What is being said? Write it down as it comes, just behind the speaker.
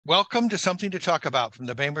Welcome to Something to Talk About from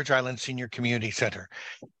the Bainbridge Island Senior Community Center.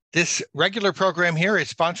 This regular program here is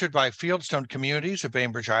sponsored by Fieldstone Communities of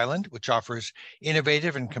Bainbridge Island, which offers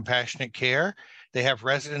innovative and compassionate care. They have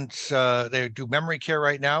residents, they do memory care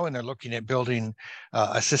right now, and they're looking at building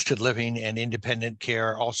assisted living and independent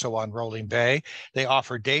care also on Rolling Bay. They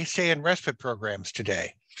offer day stay and respite programs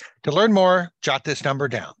today. To learn more, jot this number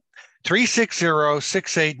down,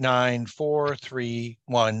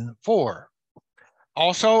 360-689-4314.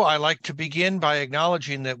 Also, I like to begin by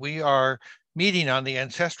acknowledging that we are meeting on the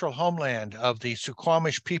ancestral homeland of the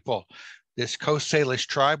Suquamish people, this Coast Salish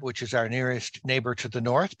tribe, which is our nearest neighbor to the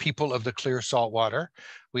north, people of the clear salt water.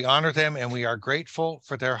 We honor them and we are grateful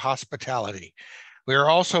for their hospitality. We are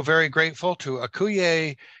also very grateful to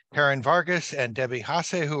Akuyea, Karen Vargas, and Debbie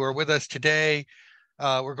Haase, who are with us today.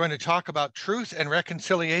 We're going to talk about truth and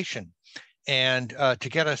reconciliation. And to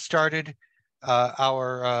get us started,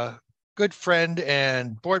 our good friend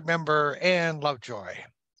and board member, Ann Lovejoy.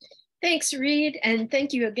 Thanks, Reed. And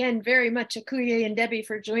thank you again very much, Akuyea and Debbie,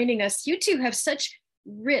 for joining us. You two have such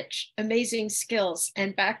rich, amazing skills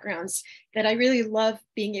and backgrounds that I really love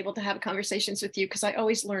being able to have conversations with you because I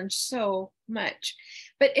always learn so much.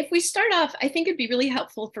 But if we start off, I think it'd be really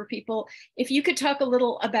helpful for people if you could talk a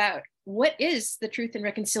little about what is the Truth and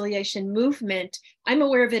Reconciliation movement. I'm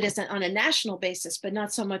aware of it as on a national basis, but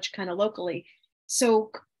not so much kind of locally.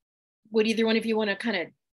 So would either one of you want to kind of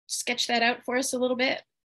sketch that out for us a little bit?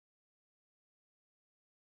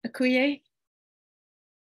 Akuyea?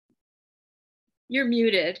 You're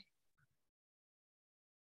muted.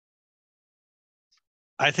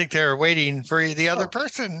 I think they're waiting for the other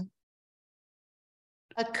person.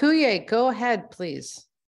 Akuyea, go ahead, please.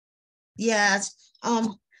 Yes. Good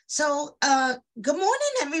morning,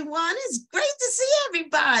 everyone. It's great to see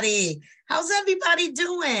everybody. How's everybody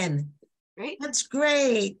doing? Great. That's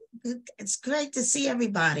great. It's great to see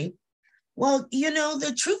everybody. Well, you know,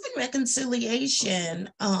 the Truth and Reconciliation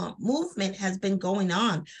movement has been going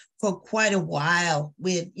on for quite a while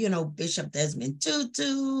with, you know, Bishop Desmond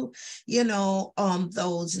Tutu, you know,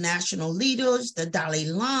 those national leaders, the Dalai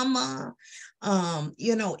Lama,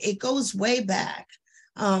 you know, it goes way back.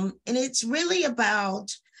 And it's really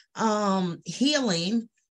about healing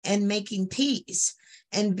and making peace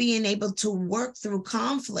and being able to work through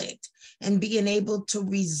conflict and being able to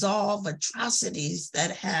resolve atrocities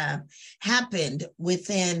that have happened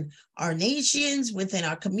within our nations, within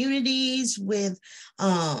our communities, with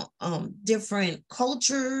different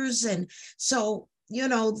cultures. And so, you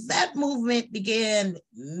know, that movement began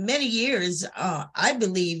many years, I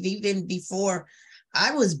believe, even before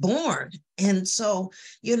I was born. And so,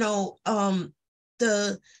 you know,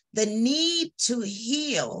 the need to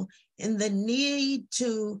heal and the need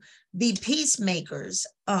to be peacemakers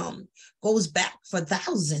goes back for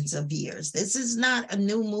thousands of years. This is not a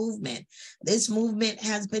new movement. This movement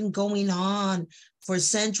has been going on for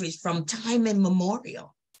centuries, from time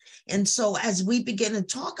immemorial. And so as we begin to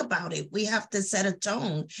talk about it, we have to set a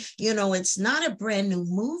tone. You know, it's not a brand new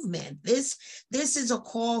movement. This is a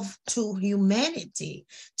call to humanity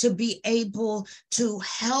to be able to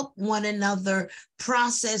help one another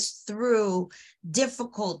process through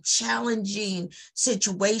difficult, challenging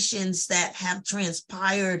situations that have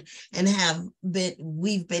transpired and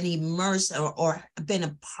we've been immersed or been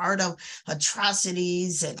a part of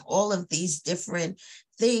atrocities and all of these different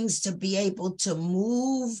things, to be able to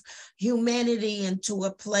move humanity into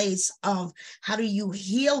a place of how do you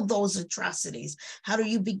heal those atrocities? How do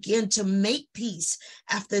you begin to make peace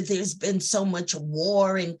after there's been so much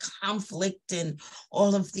war and conflict and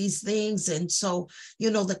all of these things? And so,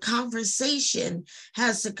 you know, the conversation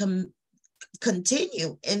has to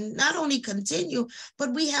continue, and not only continue,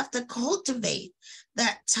 but we have to cultivate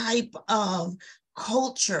that type of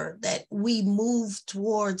culture that we move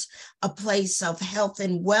towards a place of health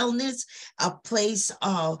and wellness, a place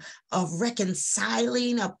of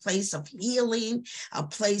reconciling, a place of healing, a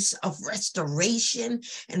place of restoration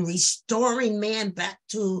and restoring man back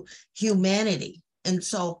to humanity. And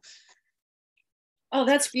so. Oh,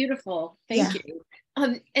 that's beautiful. Thank you.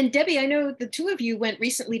 And Debbie, I know the two of you went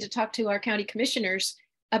recently to talk to our county commissioners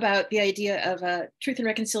about the idea of a Truth and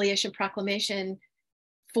Reconciliation proclamation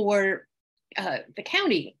for the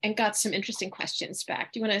county and got some interesting questions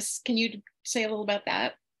back. Can you say a little about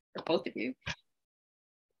that, or both of you?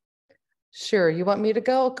 Sure. You want me to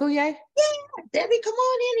go, Akuyea? Yeah, Debbie, come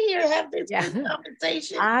on in here, have this good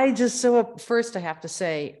conversation. First I have to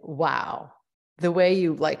say, wow, the way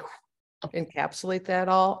you like encapsulate that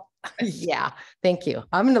all. Yeah, thank you.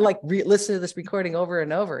 I'm going to listen to this recording over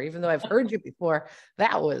and over, even though I've heard you before.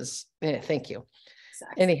 That was, thank you.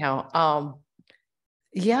 Exactly. Anyhow,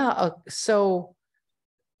 so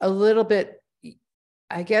a little bit,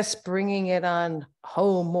 I guess, bringing it on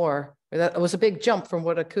home more. That was a big jump from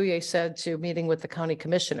what Akuyea said to meeting with the county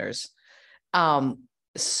commissioners.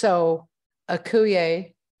 So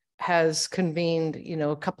Akuyea has convened,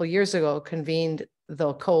 a couple of years ago, convened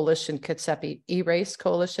the coalition, Kitsap E-Race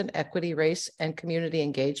Coalition, Equity, Race, and Community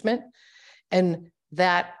Engagement. And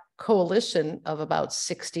that coalition of about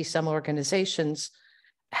 60 some organizations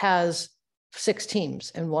has 6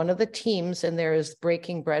 teams. And one of the teams in there is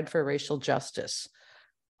Breaking Bread for Racial Justice,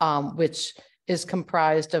 which is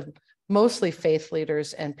comprised of mostly faith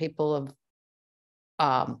leaders and people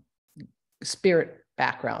of spirit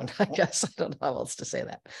background, I guess. I don't know how else to say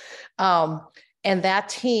that. And that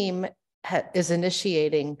team is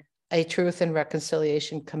initiating a Truth and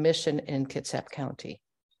Reconciliation Commission in Kitsap County.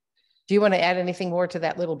 Do you want to add anything more to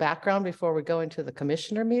that little background before we go into the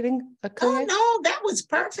commissioner meeting, Akuyea? Oh, no, that was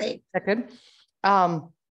perfect. Good.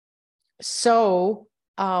 So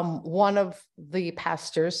one of the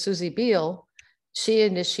pastors, Susie Beal, she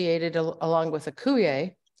initiated, along with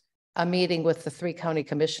Akuyea, a meeting with the 3 county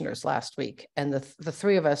commissioners last week. And the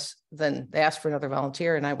 3 of us, then they asked for another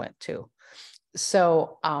volunteer and I went too.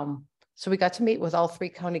 So, so we got to meet with all 3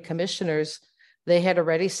 county commissioners. They had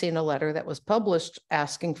already seen a letter that was published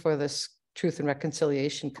asking for this Truth and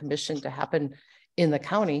Reconciliation Commission to happen in the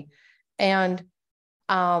county. And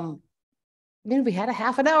we had a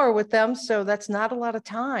half an hour with them, so that's not a lot of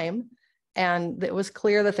time. And it was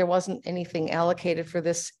clear that there wasn't anything allocated for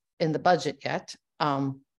this in the budget yet,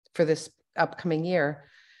 for this upcoming year.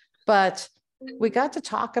 But we got to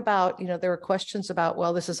talk about, there were questions about,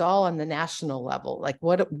 well, this is all on the national level. Like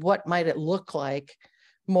what might it look like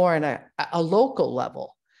more in a local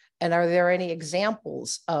level? And are there any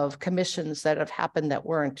examples of commissions that have happened that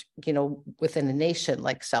weren't, within a nation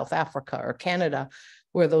like South Africa or Canada,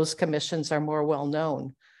 where those commissions are more well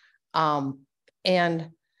known?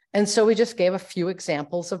 And so we just gave a few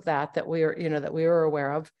examples of that we were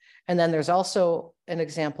aware of. And then there's also an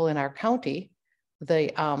example in our county,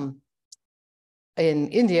 in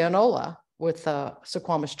Indianola with the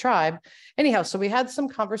Suquamish tribe. Anyhow, so we had some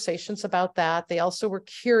conversations about that. They also were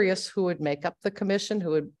curious who would make up the commission,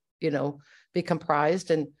 who would, be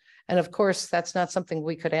comprised. And of course, that's not something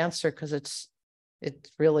we could answer because it's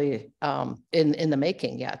really in the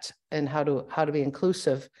making yet, and how to be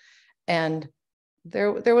inclusive. And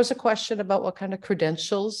there was a question about what kind of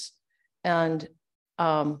credentials, and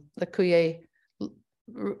the Akuyea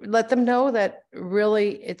let them know that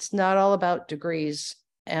really it's not all about degrees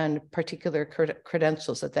and particular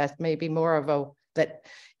credentials, that may be more of a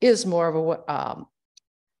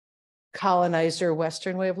colonizer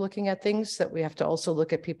Western way of looking at things, that we have to also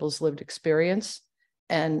look at people's lived experience.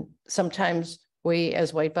 And sometimes we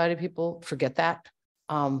as white-bodied people forget that,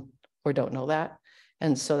 or don't know that.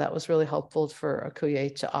 And so that was really helpful for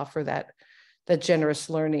Akuyea to offer that generous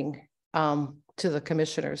learning to the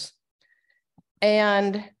commissioners.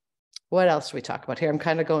 And what else do we talk about here? I'm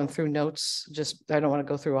kind of going through notes, I don't want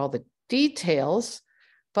to go through all the details,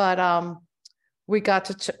 but we got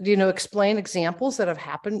to, explain examples that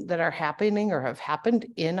are happening or have happened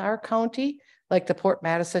in our county, like the Port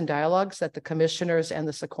Madison dialogues that the commissioners and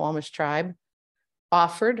the Suquamish tribe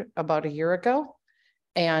offered about a year ago.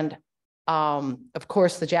 And of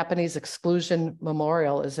course, the Japanese exclusion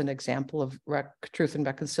memorial is an example of truth and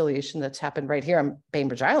reconciliation that's happened right here on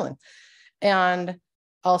Bainbridge Island. And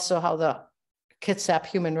also how the Kitsap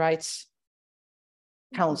Human Rights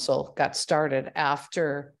Council got started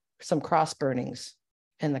after some cross burnings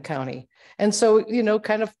in the county. And so,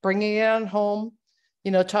 kind of bringing it on home,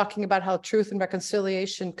 talking about how truth and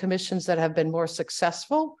reconciliation commissions that have been more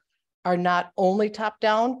successful are not only top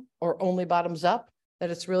down or only bottoms up, that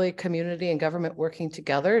it's really community and government working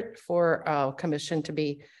together for a commission to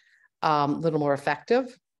be a little more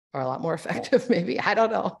effective, or a lot more effective, maybe, I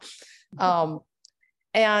don't know.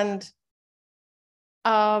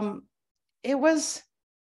 It was,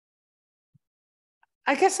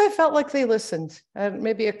 I guess I felt like they listened.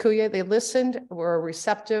 Maybe Akuyea, they listened, were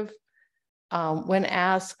receptive when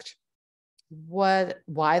asked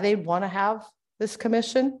why they want to have this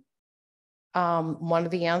commission. One of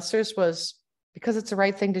the answers was because it's the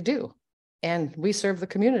right thing to do, and we serve the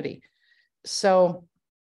community. So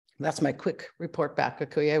that's my quick report back,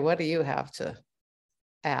 Akuyea. What do you have to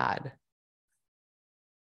add?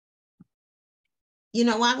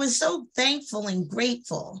 I was so thankful and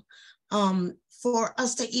grateful for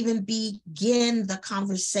us to even begin the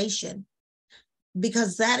conversation.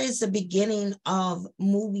 because that is the beginning of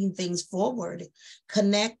moving things forward,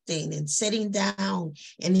 connecting and sitting down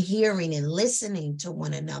and hearing and listening to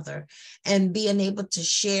one another and being able to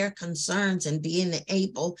share concerns and being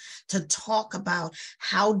able to talk about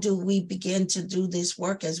how do we begin to do this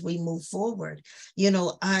work as we move forward. You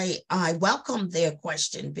know, I welcome their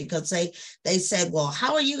question because they said, well,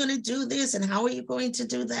 how are you going to do this? And how are you going to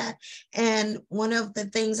do that? And one of the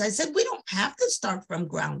things I said, we don't have to start from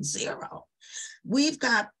ground zero. We've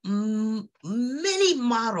got many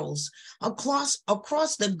models across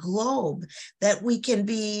the globe that we can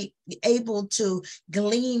be able to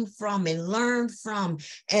glean from and learn from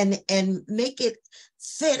and make it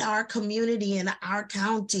fit our community and our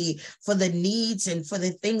county for the needs and for the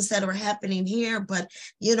things that are happening here. But,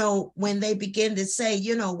 you know, when they begin to say,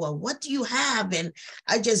 you know, well, what do you have? And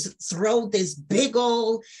I just throw this big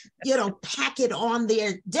old, you know, packet on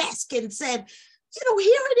their desk and said, you know,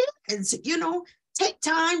 here it is, you know, take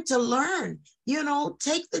time to learn, you know,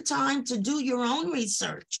 take the time to do your own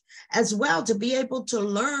research as well, to be able to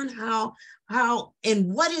learn how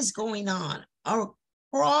and what is going on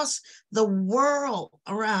across the world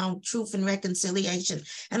around truth and reconciliation.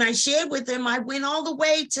 And I shared with them, I went all the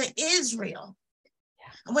way to Israel.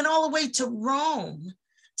 I went all the way to Rome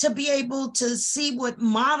to be able to see what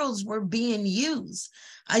models were being used.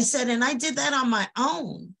 I said, and I did that on my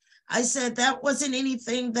own. I said that wasn't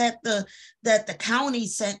anything that the county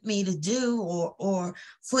sent me to do or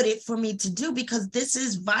footed for me to do, because this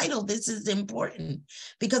is vital. This is important,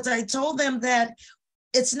 because I told them that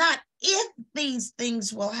it's not if these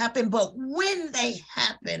things will happen, but when they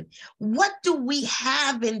happen, what do we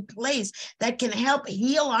have in place that can help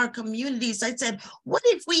heal our communities? I said, what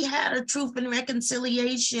if we had a Truth and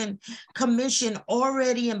Reconciliation Commission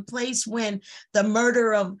already in place when the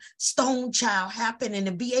murder of Stone Child happened, and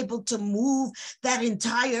to be able to move that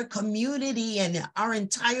entire community and our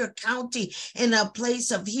entire county in a place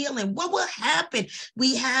of healing? What will happen?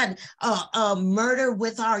 We had a murder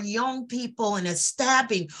with our young people and a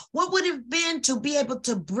stabbing. What would have been to be able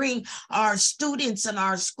to bring our students and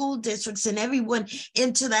our school districts and everyone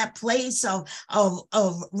into that place of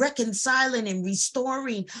reconciling and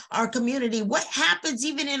restoring our community? What happens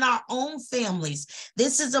even in our own families?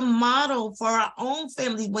 This is a model for our own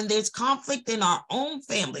families when there's conflict in our own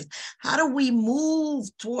families. How do we move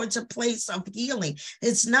towards a place of healing?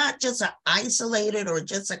 It's not just an isolated or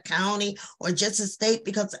just a county or just a state,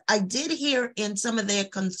 because I did hear in some of their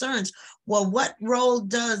concerns, well, what role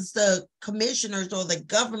does the commissioners or the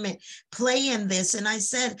government play in this? And I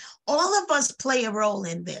said, all of us play a role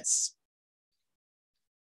in this.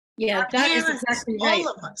 Yeah, our that is parents, exactly right.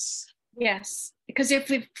 all of us. Yes, because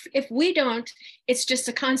if we don't, it's just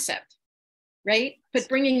a concept, right? But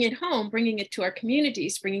bringing it home, bringing it to our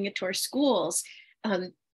communities, bringing it to our schools,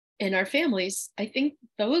 and our families, I think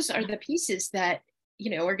those are the pieces that,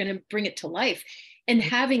 you know, are going to bring it to life. And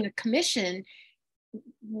having a commission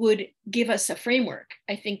would give us a framework.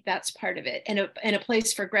 I think that's part of it, and a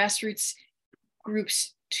place for grassroots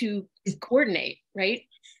groups to coordinate, right?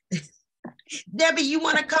 Debbie, you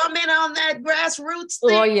want to comment on that grassroots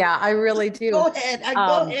thing? Oh yeah, I really do. Go ahead.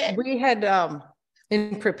 Go ahead. We had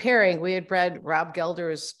in preparing, we had read Rob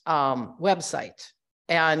Gelder's website,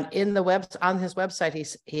 and on his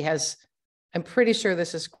website, he has, I'm pretty sure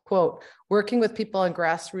this is quote, working with people on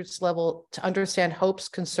grassroots level to understand hopes,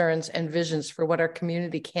 concerns, and visions for what our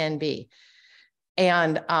community can be.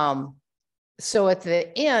 And so at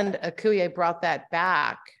the end, Akuyea brought that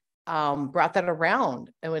back, brought that around.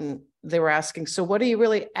 And when they were asking, so what are you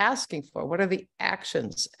really asking for? What are the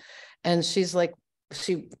actions? And she's like,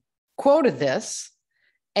 she quoted this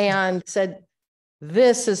and said,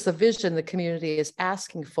 this is the vision the community is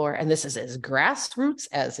asking for, and this is as grassroots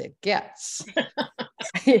as it gets.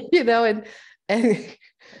 You know, and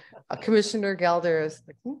Commissioner Gelder is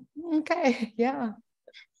like, okay, yeah,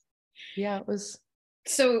 it was.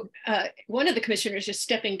 So one of the commissioners is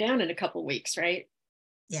stepping down in a couple of weeks, right?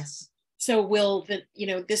 Yes. So will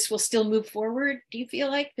this will still move forward? Do you feel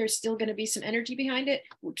like there's still going to be some energy behind it?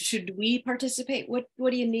 Should we participate? What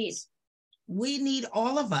do you need? We need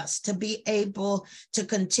all of us to be able to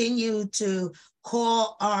continue to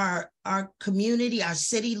call our community, our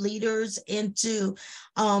city leaders into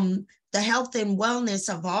the health and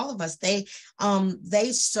wellness of all of us. They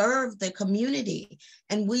serve the community,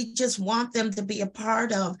 and we just want them to be a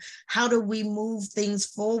part of how do we move things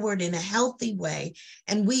forward in a healthy way.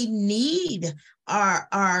 And we need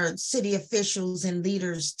our city officials and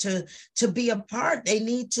leaders to be a part. They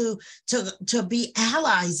need to be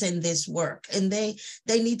allies in this work, and they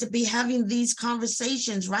need to be having these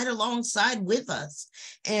conversations right alongside with us,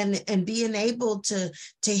 and being able to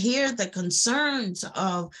hear the concerns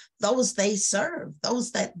of those they serve,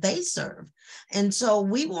 those that they serve. And so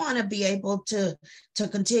we want to be able to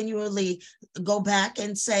continually go back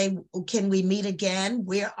and say, can we meet again?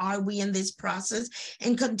 Where are we in this process?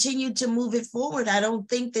 And continue to move it forward. I don't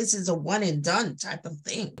think this is a one and done type of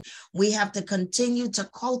thing. We have to continue to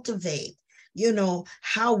cultivate,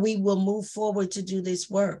 how we will move forward to do this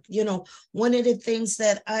work. One of the things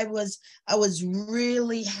that I was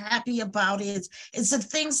really happy about is the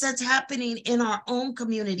things that's happening in our own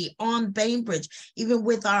community on Bainbridge, even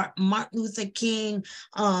with our Martin Luther King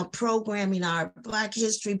programming, our Black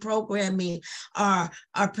History programming, our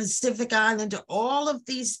Pacific Islander, all of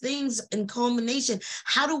these things in culmination.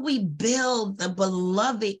 How do we build the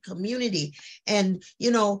beloved community? And,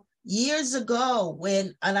 years ago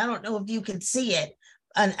and I don't know if you can see it,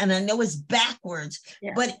 and I know it's backwards,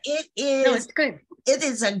 but it is, no, it's good. It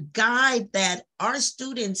is a guide that our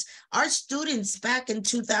students back in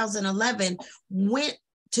 2011 went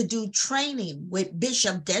to do training with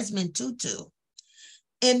Bishop Desmond Tutu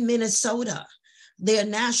in Minnesota, their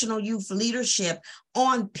national youth leadership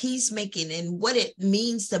on peacemaking and what it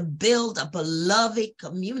means to build a beloved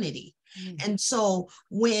community. And so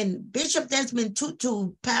when Bishop Desmond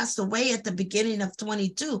Tutu passed away at the beginning of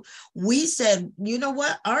 22, we said, you know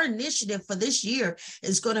what? Our initiative for this year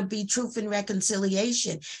is going to be Truth and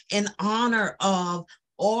Reconciliation in honor of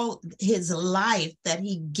all his life that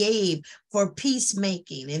he gave for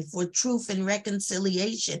peacemaking and for truth and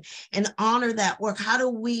reconciliation, and honor that work. How do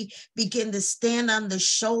we begin to stand on the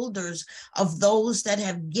shoulders of those that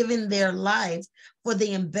have given their life for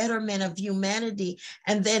the betterment of humanity?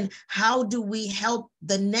 And then how do we help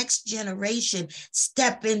the next generation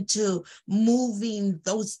step into moving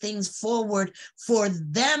those things forward for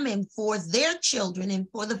them and for their children and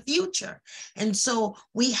for the future? And so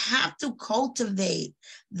we have to cultivate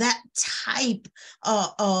that type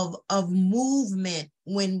of movement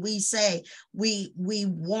when we say we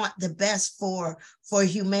want the best for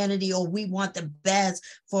humanity, or we want the best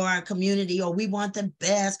for our community, or we want the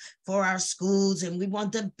best for our schools, and we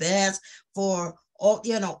want the best for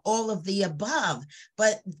all of the above.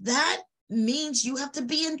 But that means you have to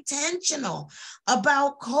be intentional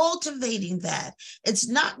about cultivating that. It's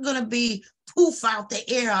not going to be poof out the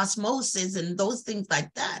air, osmosis and those things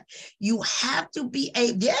like that. You have to be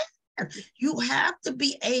you have to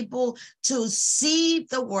be able to see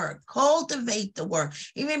the work, cultivate the work,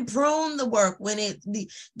 even prune the work when it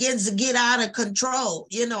begins to get out of control,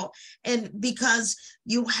 and because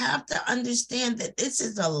you have to understand that this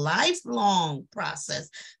is a lifelong process.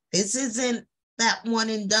 This isn't that one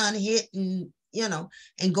and done hit and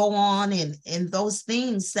go on, and those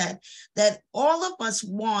things that all of us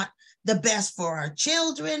want the best for our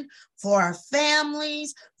children, for our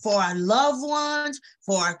families, for our loved ones,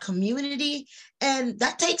 for our community. And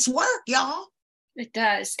that takes work, y'all. It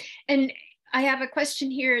does. And I have a question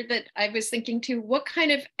here that I was thinking too. What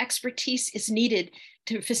kind of expertise is needed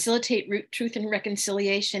to facilitate truth and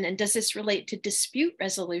reconciliation? And does this relate to dispute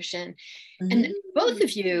resolution? Mm-hmm. And both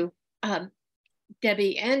of you,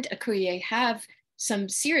 Debbie and Akuyea, have some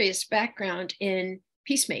serious background in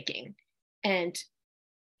peacemaking. And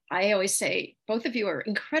I always say both of you are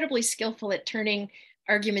incredibly skillful at turning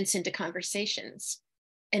arguments into conversations.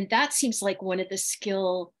 And that seems like one of the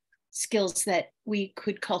skills that we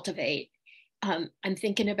could cultivate. I'm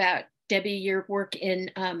thinking about, Debbie, your work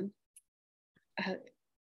in,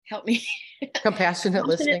 help me. Compassionate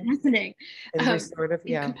listening.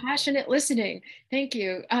 Compassionate listening. Thank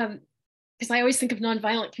you. Because I always think of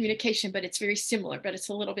nonviolent communication, but it's very similar, but it's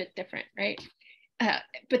a little bit different, right?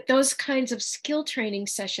 But those kinds of skill training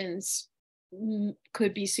sessions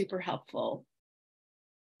could be super helpful.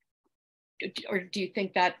 Or do you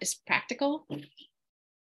think that is practical?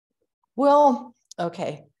 Well,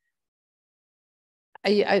 okay.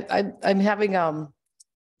 I'm having, I'm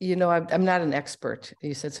not an expert.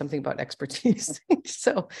 You said something about expertise.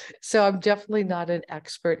 So I'm definitely not an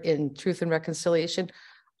expert in truth and reconciliation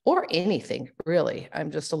or anything, really.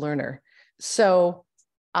 I'm just a learner. So,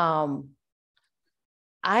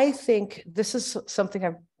 I think this is something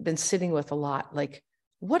I've been sitting with a lot. Like,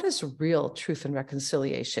 what is real truth and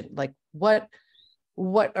reconciliation? Like, what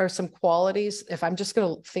are some qualities? If I'm just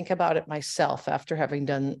going to think about it myself after having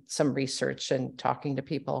done some research and talking to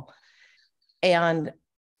people, and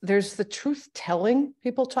there's the truth telling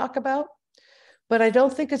people talk about, but I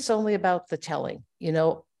don't think it's only about the telling,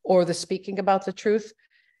 or the speaking about the truth.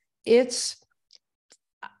 It's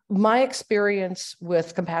my experience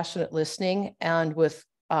with compassionate listening and with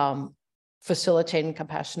facilitating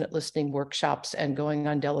compassionate listening workshops and going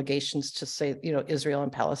on delegations to, say, Israel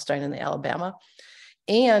and Palestine and the Alabama,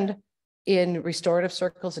 and in restorative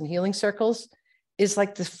circles and healing circles, is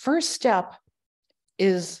like the first step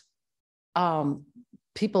is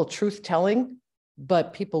people truth telling,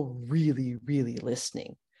 but people really, really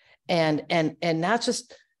listening, and not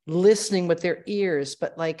just listening with their ears,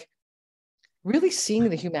 but like really seeing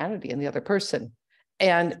the humanity in the other person.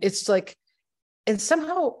 And it's like, and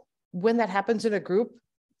somehow when that happens in a group,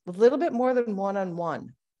 a little bit more than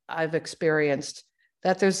one-on-one, I've experienced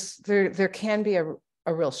that there can be a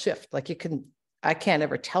real shift. Like I can't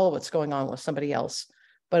ever tell what's going on with somebody else,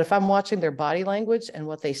 but if I'm watching their body language and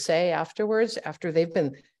what they say afterwards, after they've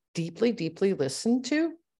been deeply, deeply listened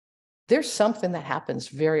to, there's something that happens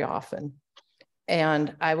very often.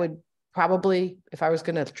 And I would probably, if I was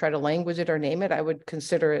going to try to language it or name it, I would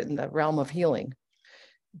consider it in the realm of healing.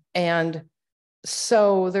 And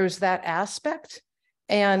so there's that aspect.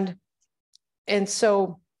 And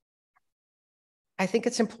so I think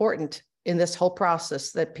it's important in this whole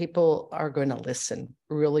process that people are going to listen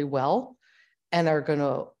really well and are going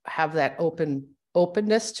to have that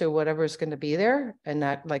openness to whatever is going to be there and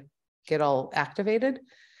not like get all activated.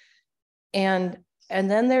 And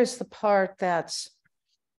then there's the part that's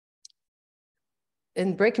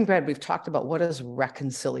in Breaking Bread, we've talked about what does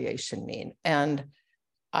reconciliation mean? And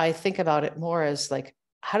I think about it more as like,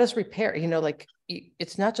 how does repair, like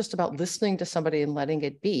it's not just about listening to somebody and letting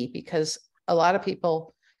it be, because a lot of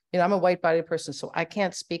people, I'm a white-bodied person, so I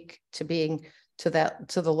can't speak to being to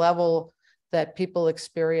the level that people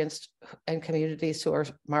experienced in communities who are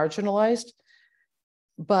marginalized.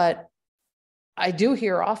 But I do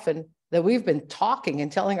hear often that we've been talking and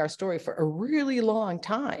telling our story for a really long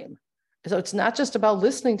time. So it's not just about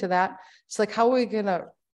listening to that. It's like, how are we going to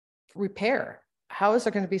repair? How is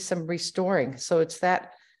there going to be some restoring? So it's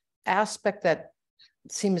that aspect that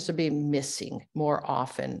seems to be missing more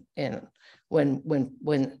often in when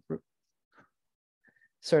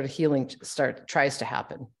sort of healing tries to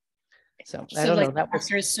happen. So I don't know. That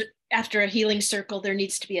was after a healing circle, there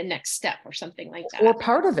needs to be a next step or something like that. Or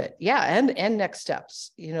part of it, yeah, and next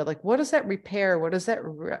steps. Like what is that repair? What is that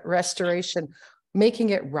restoration? Making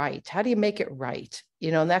it right. How do you make it right?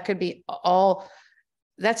 And that could be all.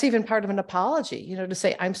 That's even part of an apology. To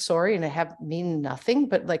say I'm sorry and I mean nothing,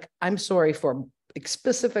 but like I'm sorry for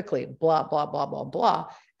specifically blah blah blah blah blah,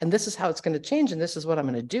 and this is how it's going to change, and this is what I'm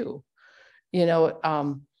going to do.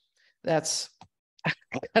 That's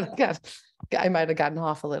I might have gotten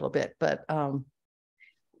off a little bit, but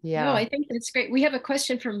yeah. No, I think that's great. We have a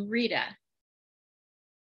question from Rita.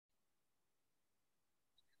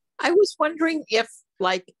 I was wondering if,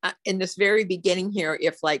 like, in this very beginning here,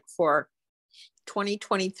 if, like, for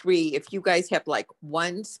 2023, if you guys have, like,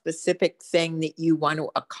 one specific thing that you want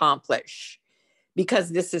to accomplish,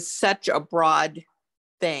 because this is such a broad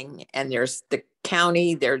thing, and there's the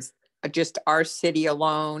county, there's just our city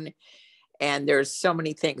alone, and there's so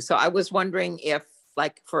many things. So I was wondering if,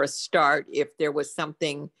 like, for a start, if there was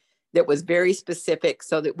something that was very specific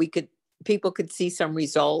so that people could see some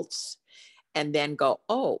results and then go,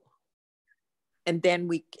 oh, and then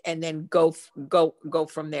go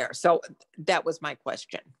from there. So that was my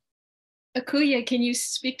question. Akuyea, can you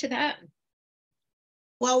speak to that?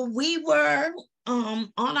 Well, we were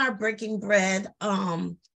on our Breaking Bread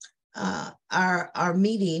our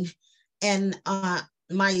meeting, and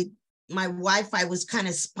my Wi-Fi was kind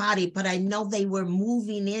of spotty, but I know they were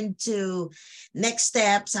moving into next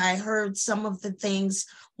steps. I heard some of the things.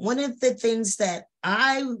 One of the things that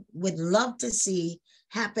I would love to see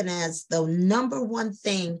happen as the number one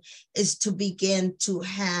thing is to begin to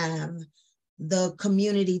have the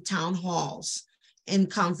community town halls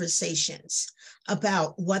and conversations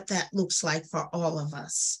about what that looks like for all of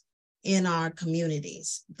us in our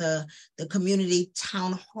communities, the community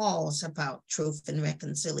town halls about truth and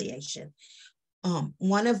reconciliation.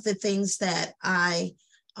 One of the things that I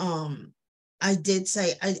did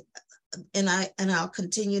say, I'll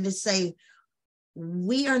continue to say,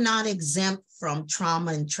 we are not exempt from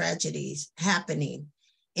trauma and tragedies happening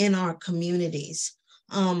in our communities.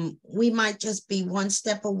 We might just be one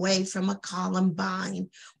step away from a Columbine.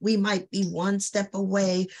 We might be one step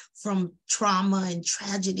away from trauma and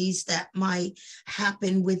tragedies that might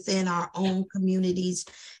happen within our own communities.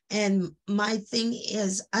 And my thing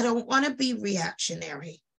is, I don't want to be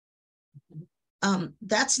reactionary.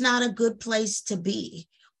 That's not a good place to be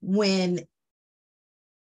when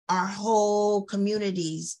our whole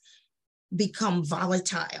communities become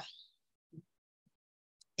volatile.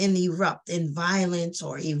 and erupt in violence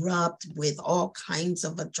or erupt with all kinds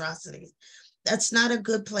of atrocities. That's not a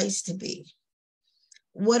good place to be.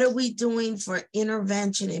 What are we doing for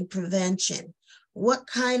intervention and prevention? What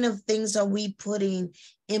kind of things are we putting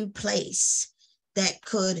in place that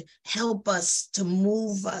could help us to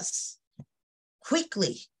move us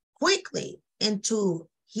quickly into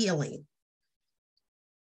healing,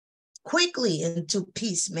 quickly into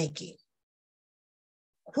peacemaking,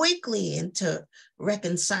 quickly into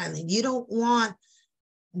reconciling? You don't want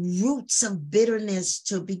roots of bitterness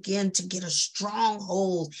to begin to get a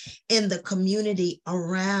stronghold in the community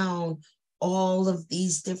around all of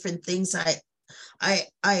these different things.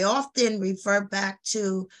 I often refer back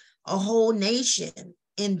to a whole nation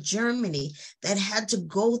in Germany that had to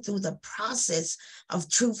go through the process of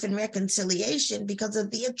truth and reconciliation because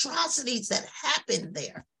of the atrocities that happened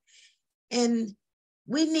there. And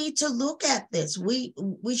we need to look at this. We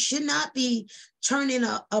should not be turning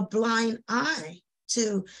a blind eye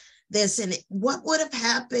to this. And what would have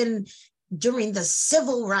happened during the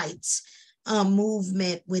civil rights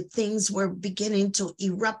movement, with things were beginning to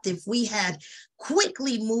erupt, if we had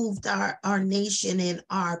quickly moved our nation and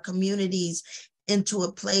our communities into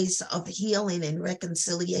a place of healing and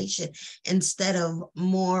reconciliation instead of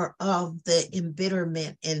more of the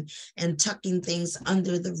embitterment and tucking things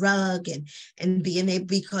under the rug and being able,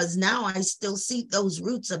 because now I still see those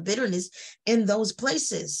roots of bitterness in those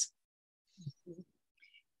places.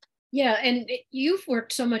 Yeah, and you've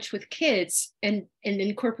worked so much with kids and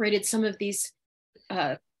incorporated some of these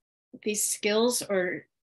skills or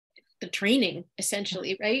the training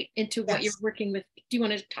essentially, right, into what you're working with. Do you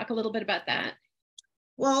want to talk a little bit about that?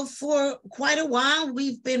 Well, for quite a while,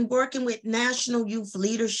 we've been working with National Youth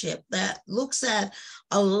Leadership that looks at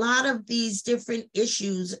a lot of these different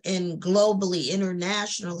issues, and globally,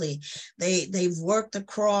 internationally. They've worked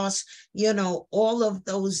across, all of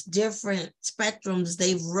those different spectrums.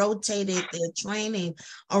 They've rotated their training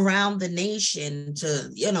around the nation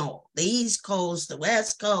to, the East Coast, the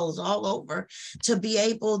West Coast, all over, to be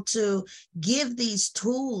able to give these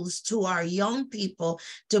tools to our young people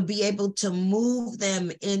to be able to move them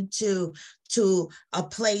into a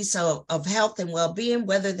place of health and well-being,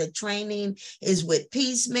 whether the training is with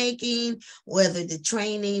peacemaking, whether the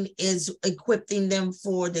training is equipping them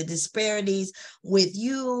for the disparities with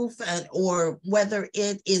youth, or whether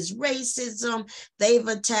it is racism. They've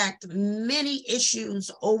attacked many issues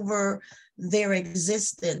over their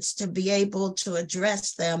existence to be able to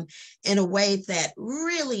address them in a way that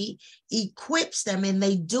really equips them. And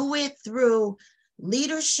they do it through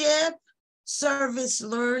leadership, service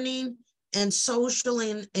learning, and social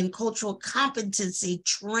and cultural competency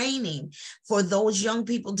training for those young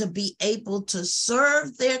people to be able to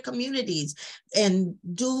serve their communities and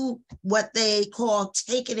do what they call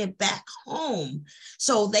taking it back home.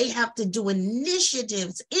 So they have to do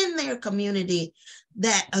initiatives in their community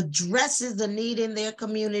that addresses the need in their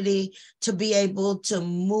community to be able to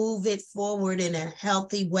move it forward in a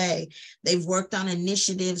healthy way. They've worked on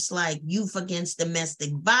initiatives like Youth Against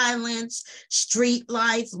Domestic Violence, Street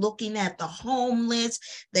Life, looking at the homeless.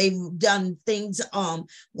 They've done things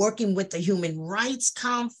working with the Human Rights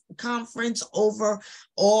Conference over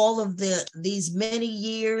all of these many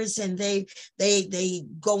years, and they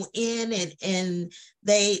go in and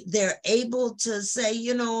they're able to say,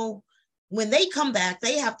 when they come back,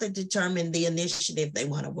 they have to determine the initiative they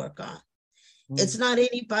want to work on. It's not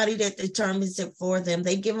anybody that determines it for them.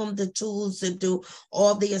 They give them the tools to do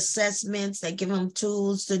all the assessments. They give them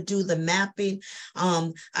tools to do the mapping.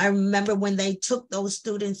 I remember when they took those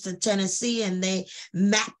students to Tennessee and they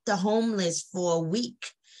mapped the homeless for a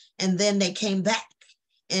week, and then they came back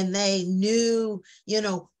and they knew,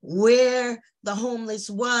 where the homeless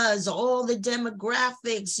was, all the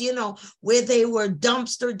demographics, where they were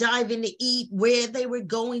dumpster diving to eat, where they were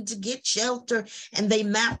going to get shelter, and they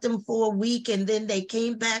mapped them for a week. And then they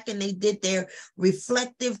came back and they did their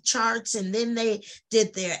reflective charts, and then they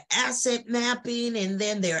did their asset mapping, and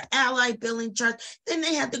then their ally billing charts. Then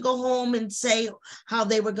they had to go home and say how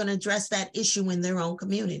they were going to address that issue in their own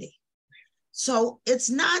community. So it's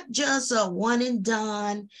not just a one and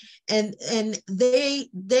done, and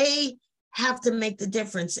they have to make the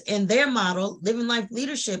difference. In their model, Living Life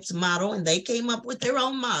Leadership's model, and they came up with their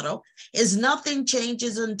own model, is nothing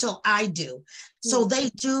changes until I do. So they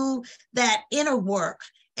do that inner work,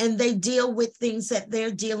 and they deal with things that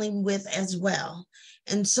they're dealing with as well.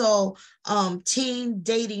 And so teen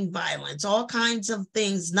dating violence, all kinds of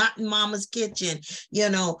things, not in mama's kitchen, you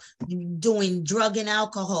know, doing drug and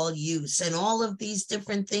alcohol use and all of these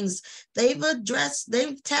different things. They've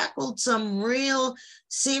tackled some real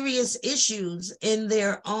serious issues in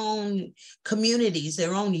their own communities,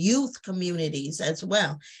 their own youth communities as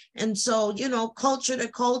well. And so, you know, culture to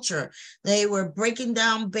culture, they were breaking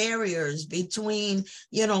down barriers between,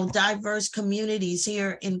 you know, diverse communities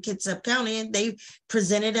here in Kitsap County, and they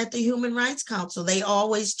presented at the Human Rights Council. They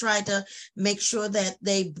always try to make sure that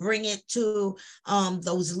they bring it to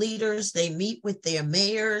those leaders. They meet with their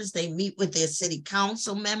mayors, they meet with their city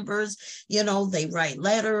council members, you know, they write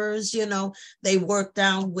letters, you know, they work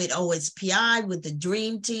down with OSPI, with the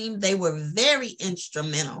Dream Team. They were very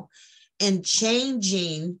instrumental in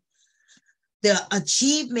changing the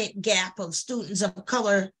achievement gap of students of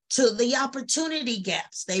color to the opportunity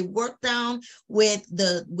gaps. They worked down with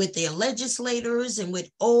their legislators and with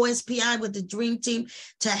OSPI, with the Dream Team,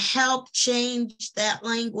 to help change that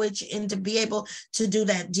language and to be able to do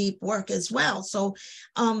that deep work as well. So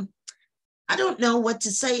I don't know what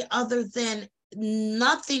to say other than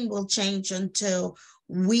nothing will change until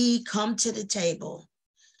we come to the table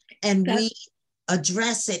and we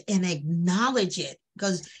address it and acknowledge it,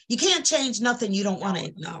 because you can't change nothing you don't want to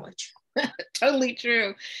acknowledge. Totally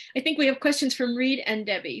true. I think we have questions from Reed and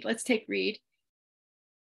Debbie. Let's take Reed.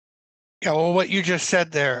 Yeah, well, what you just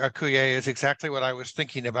said there, Akuyea, is exactly what I was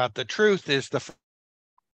thinking about. The truth is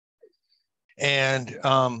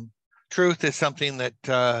truth is something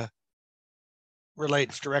that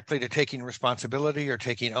relates directly to taking responsibility or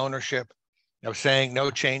taking ownership, of saying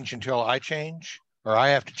no change until I change, or I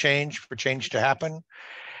have to change for change to happen.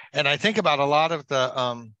 And I think about a lot of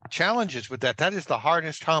the challenges with that. That is the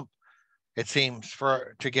hardest hump, it seems,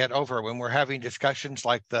 to get over when we're having discussions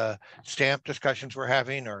like the stamp discussions we're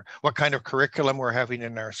having, or what kind of curriculum we're having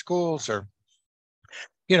in our schools. Or,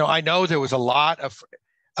 you know, I know there was a lot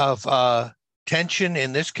of tension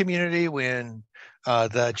in this community when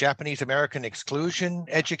the Japanese American exclusion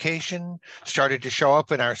education started to show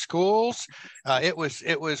up in our schools. It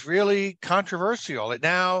was really controversial. It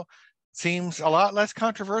now seems a lot less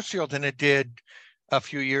controversial than it did a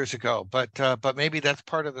few years ago, but maybe that's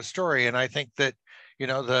part of the story. And I think that, you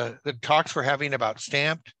know, the talks we're having about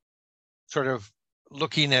stamped, sort of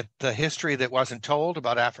looking at the history that wasn't told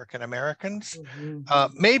about African Americans,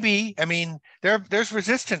 maybe, I mean, there's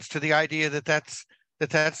resistance to the idea that's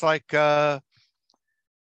like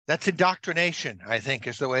that's indoctrination, I think,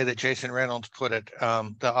 is the way that Jason Reynolds put it,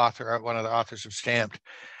 one of the authors of Stamped.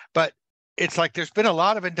 But it's like there's been a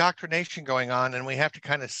lot of indoctrination going on, and we have to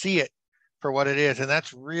kind of see it for what it is. And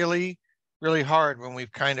that's really, really hard when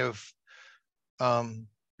we've kind of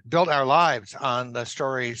built our lives on the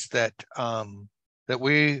stories that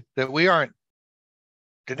we aren't,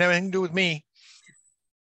 didn't have anything to do with me.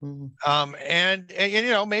 And you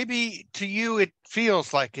know, maybe to you it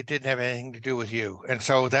feels like it didn't have anything to do with you, and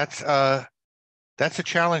so that's a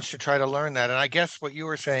challenge to try to learn that. And I guess what you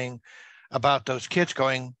were saying about those kids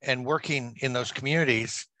going and working in those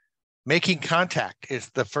communities, making contact is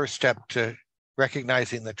the first step to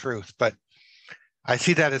recognizing the truth. But I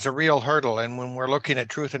see that as a real hurdle. And when we're looking at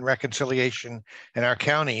truth and reconciliation in our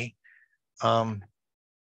county, turning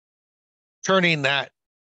that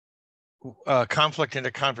conflict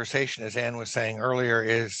into conversation, as Ann was saying earlier,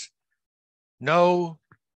 is no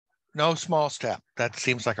small step. That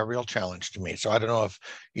seems like a real challenge to me. So I don't know if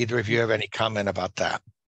either of you have any comment about that.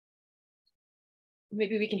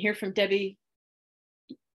 Maybe we can hear from Debbie.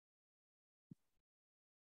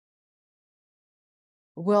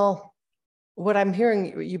 Well, what I'm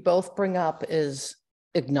hearing you both bring up is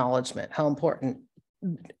acknowledgement, how important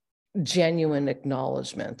genuine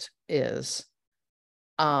acknowledgement is.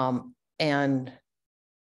 And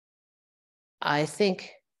I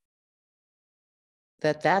think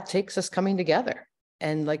that takes us coming together.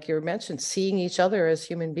 And like you mentioned, seeing each other as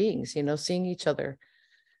human beings, you know, seeing each other.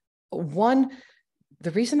 The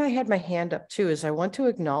reason I had my hand up too is I want to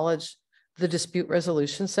acknowledge the Dispute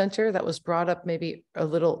Resolution Center that was brought up maybe a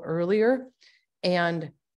little earlier. And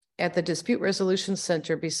at the Dispute Resolution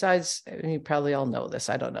Center, besides, and you probably all know this,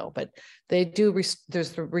 I don't know, but they do,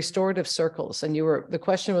 there's the restorative circles, and the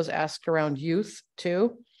question was asked around youth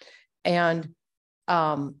too. And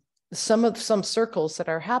some circles that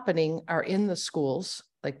are happening are in the schools,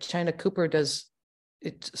 like China Cooper does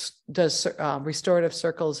restorative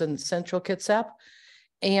circles in Central Kitsap.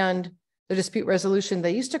 And the dispute resolution,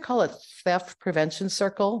 they used to call it theft prevention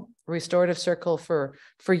circle, restorative circle for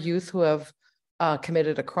youth who have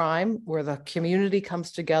committed a crime, where the community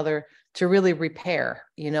comes together to really repair,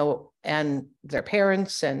 you know, and their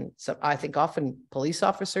parents, and so I think often police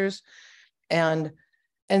officers, And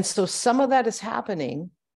so some of that is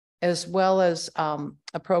happening, as well as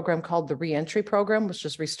a program called the Reentry Program, which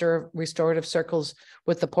is restorative circles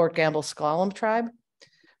with the Port Gamble Sklallam tribe.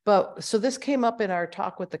 But so this came up in our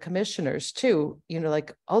talk with the commissioners too, you know,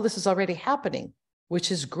 like, oh, this is already happening,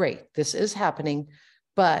 which is great. This is happening,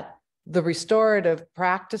 but the restorative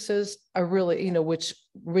practices are really, you know, which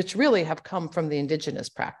really have come from the indigenous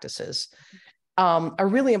practices, are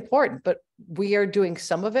really important. But we are doing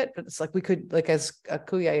some of it, but it's like we could, like as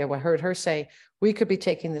Akuyea, I heard her say, we could be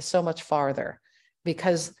taking this so much farther,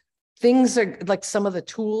 because things are like, some of the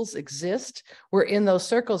tools exist. We're in those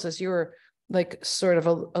circles, as you were like sort of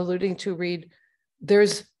alluding to, Reed. There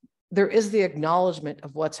is the acknowledgement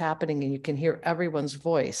of what's happening, and you can hear everyone's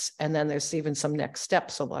voice. And then there's even some next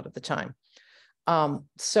steps a lot of the time.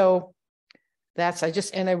 So that's, I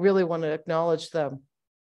really want to acknowledge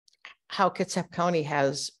how Kitsap County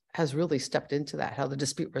has really stepped into that, how the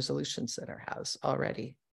Dispute Resolution Center has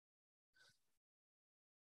already.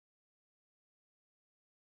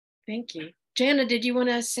 Thank you. Jana, did you want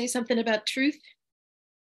to say something about truth?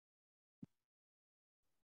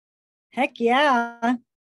 Heck yeah.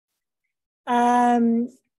 I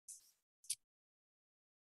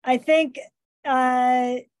think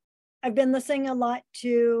I've been listening a lot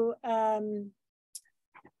to the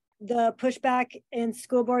pushback in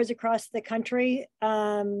school boards across the country.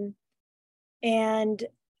 And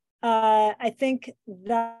I think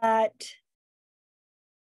that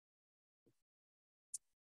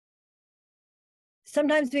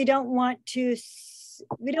sometimes we don't want to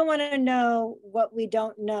know what we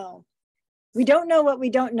don't know. We don't know what we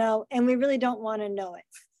don't know, and we really don't want to know it.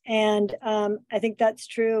 And I think that's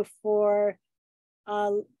true for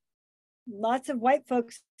lots of white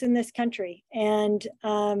folks in this country. And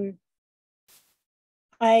I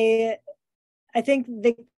think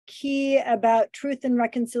the key about truth and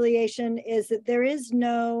reconciliation is that there is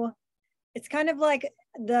no, it's kind of like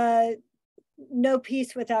the no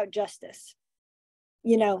peace without justice.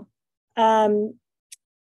 You know,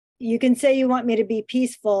 you can say you want me to be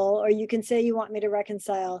peaceful, or you can say you want me to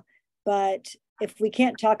reconcile, but if we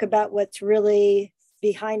can't talk about what's really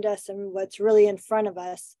behind us and what's really in front of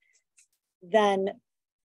us, then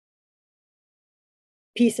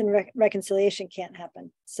peace and reconciliation can't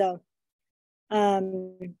happen. So,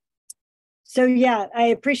 so yeah, I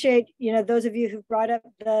appreciate, you know, those of you who brought up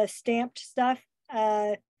the stamped stuff.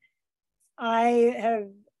 I have,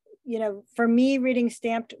 you know, for me, reading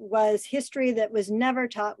stamped was history that was never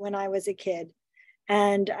taught when I was a kid.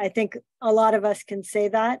 And I think a lot of us can say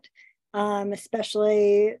that,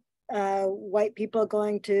 especially white people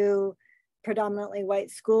going to predominantly white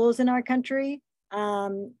schools in our country.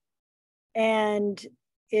 And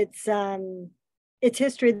it's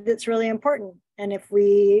history that's really important. And if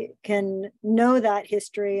we can know that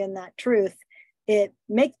history and that truth, it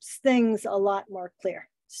makes things a lot more clear.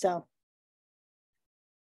 So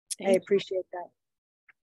I appreciate that.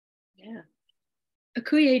 Yeah.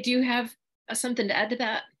 Akuyea, do you have something to add to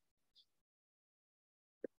that?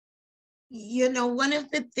 You know, one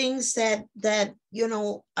of the things that you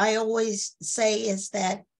know, I always say is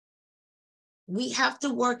that we have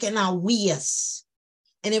to work in our we-us.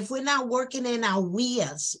 And if we're not working in our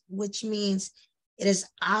we-us, which means it is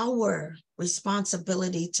our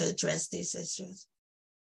responsibility to address these issues,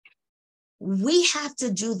 we have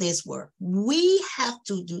to do this work. We have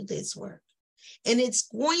to do this work. And it's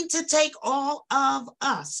going to take all of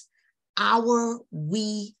us, our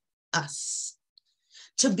we-us,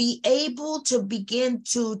 to be able to begin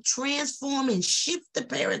to transform and shift the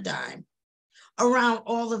paradigm around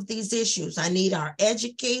all of these issues. I need our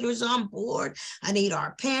educators on board. I need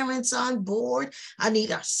our parents on board. I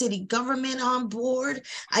need our city government on board.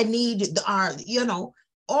 I need our, you know,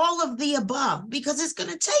 all of the above, because it's going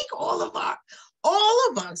to take all of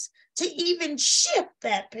us to even shift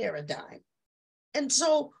that paradigm. And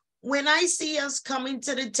so when I see us coming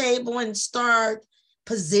to the table and start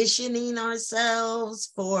positioning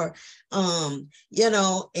ourselves for, you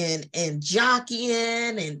know, and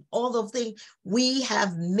jockeying and all of things, we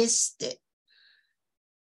have missed it,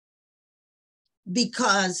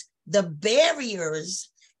 because the barriers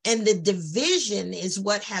and the division is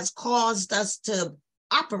what has caused us to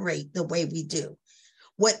operate the way we do.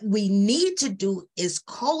 What we need to do is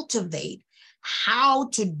cultivate how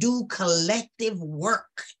to do collective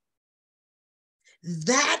work.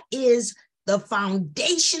 That is the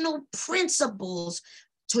foundational principles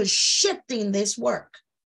to shifting this work.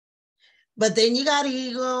 But then you got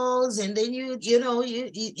egos, and then you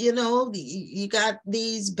got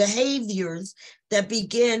these behaviors that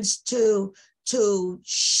begins to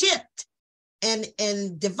shift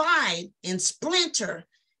and divide and splinter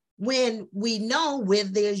when we know where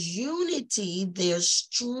there's unity, there's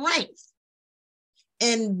strength.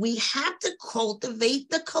 And we have to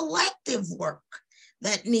cultivate the collective work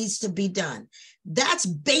that needs to be done. That's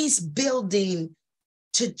base building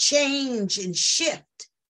to change and shift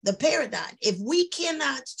the paradigm. If we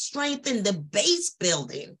cannot strengthen the base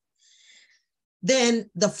building, then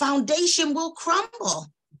the foundation will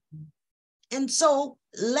crumble. And so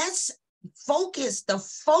let's focus. The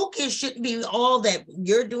focus shouldn't be all that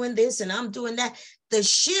you're doing this and I'm doing that. The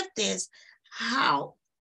shift is, how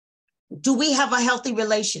do we have a healthy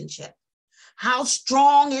relationship? How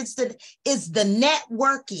strong is the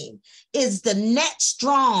networking? Is the net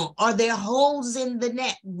strong? Are there holes in the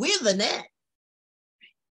net? We're the net.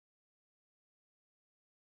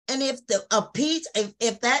 And if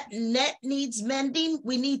if that net needs mending,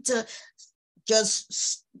 we need to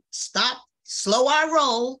just stop, slow our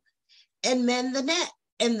roll, and mend the net.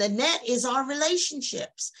 And the net is our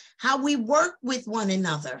relationships, how we work with one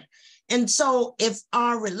another. And so if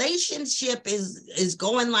our relationship is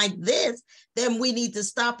going like this, then we need to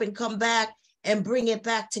stop and come back and bring it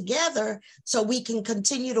back together so we can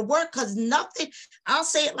continue to work. Because nothing, I'll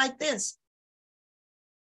say it like this,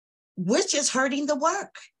 we're just hurting the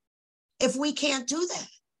work if we can't do that.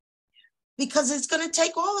 Because it's going to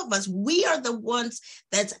take all of us. We are the ones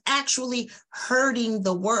that's actually hurting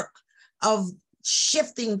the work of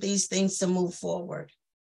shifting these things to move forward.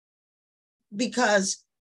 Because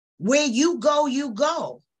where you go, you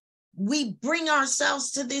go. We bring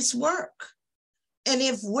ourselves to this work. And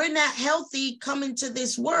if we're not healthy coming to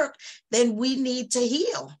this work, then we need to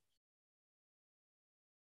heal.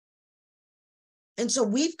 And so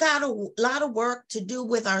we've got a lot of work to do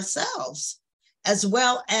with ourselves, as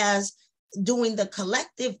well as doing the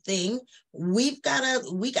collective thing. We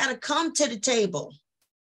gotta come to the table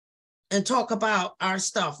and talk about our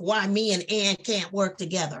stuff, why me and Ann can't work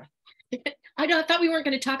together. I thought we weren't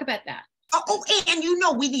going to talk about that. Oh,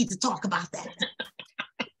 and we need to talk about that.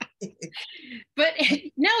 But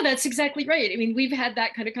no, that's exactly right. I mean, we've had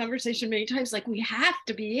that kind of conversation many times. Like, we have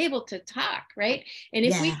to be able to talk, right? And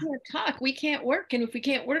if we can't talk, we can't work. And if we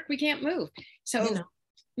can't work, we can't move. So,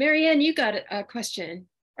 Marianne, you got a question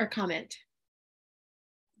or comment.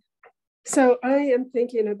 So I am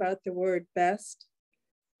thinking about the word best.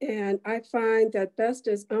 And I find that best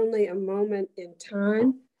is only a moment in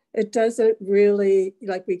time. It doesn't really,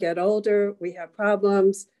 like, we get older, we have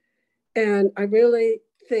problems. And I really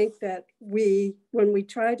think that when we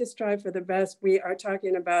try to strive for the best, we are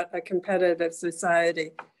talking about a competitive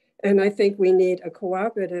society. And I think we need a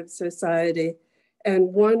cooperative society.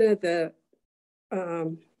 And one of the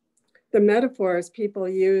metaphors people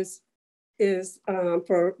use is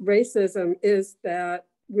for racism is that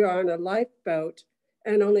we're on a lifeboat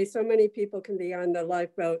and only so many people can be on the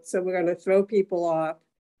lifeboat. So we're going to throw people off.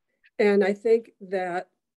 And I think that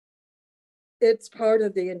it's part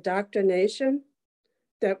of the indoctrination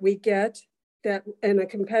that we get, that in a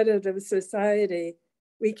competitive society,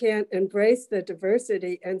 we can't embrace the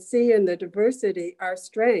diversity and see in the diversity our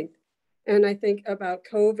strength. And I think about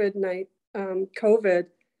COVID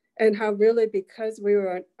and how really, because we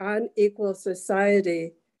were an unequal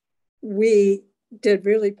society, we did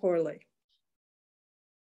really poorly.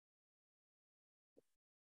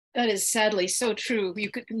 That is sadly so true.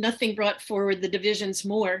 Nothing brought forward the divisions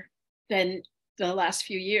more than the last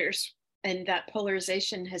few years. And that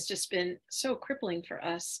polarization has just been so crippling for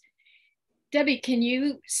us. Debbie, can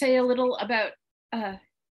you say a little about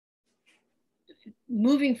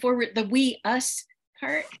moving forward, the we, us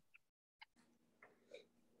part?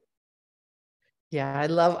 Yeah, I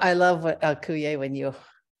love what Akuyea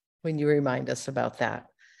when you remind us about that.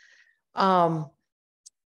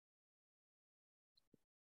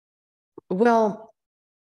 Well,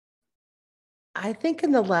 I think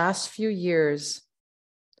in the last few years,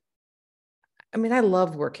 I mean, I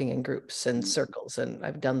love working in groups and circles, and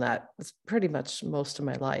I've done that pretty much most of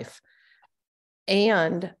my life.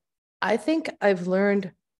 And I think I've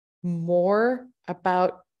learned more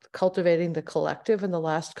about cultivating the collective in the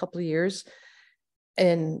last couple of years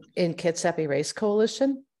in Kitsap Erase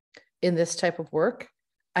Coalition, in this type of work.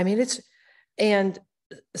 I mean, and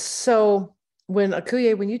so when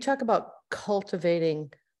Akuyea, when you talk about cultivating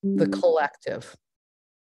the collective,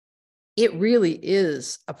 it really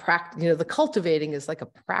is a practice. The cultivating is like a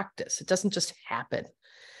practice. It doesn't just happen.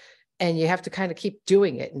 And you have to kind of keep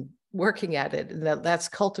doing it and working at it. And that's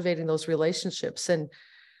cultivating those relationships.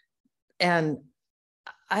 And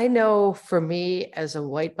I know for me, as a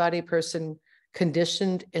white body person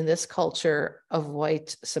conditioned in this culture of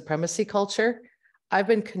white supremacy culture, I've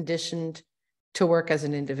been conditioned to work as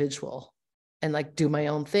an individual. like do my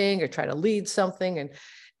own thing or try to lead something.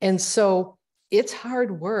 And so it's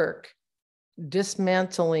hard work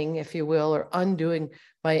dismantling, if you will, or undoing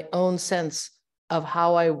my own sense of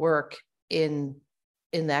how I work in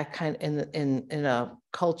that kind, in a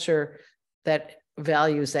culture that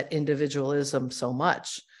values that individualism so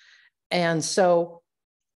much. And so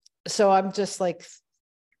I'm just like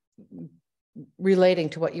relating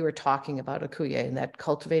to what you were talking about, Akuyea, and that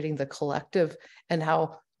cultivating the collective, and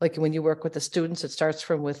how, like, when you work with the students, it starts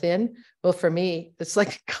from within. Well, for me, it's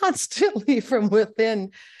like constantly from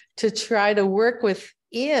within to try to work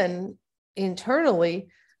within internally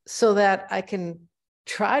so that I can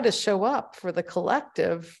try to show up for the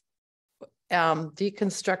collective,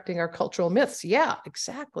 deconstructing our cultural myths. Yeah,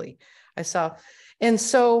 exactly. I saw. And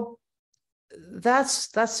so that's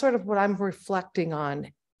sort of what I'm reflecting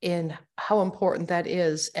on, in how important that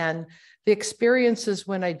is. And the experiences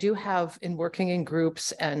when I do have in working in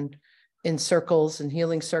groups and in circles and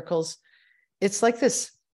healing circles, it's like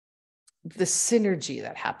this synergy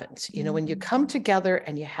that happens, you know, when you come together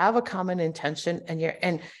and you have a common intention,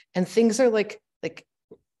 and and things are like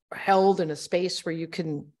held in a space where you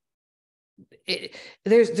can,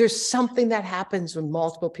 there's something that happens when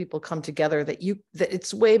multiple people come together that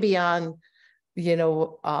it's way beyond, you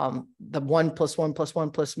know, the 1 + 1 +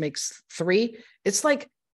 1 makes 3. It's like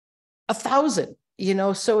 1,000, you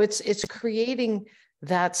know, so it's creating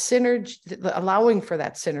that synergy, allowing for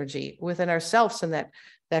that synergy within ourselves, and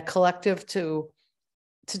that collective to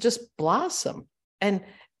just blossom. And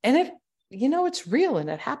it, you know, it's real and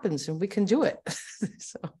it happens and we can do it.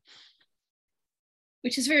 So.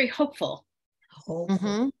 Which is very hopeful.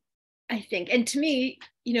 Mm-hmm. I think. And to me,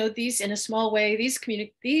 you know, these, in a small way,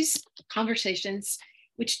 these conversations,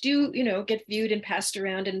 which do, you know, get viewed and passed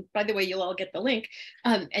around. And by the way, you'll all get the link,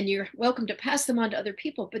 and you're welcome to pass them on to other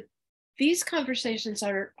people. But these conversations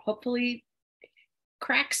are hopefully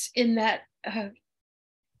cracks in that,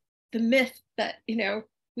 the myth that, you know,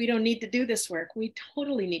 we don't need to do this work. We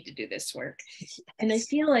totally need to do this work. Yes. And I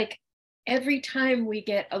feel like every time we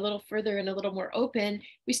get a little further and a little more open,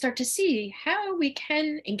 we start to see how we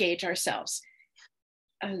can engage ourselves.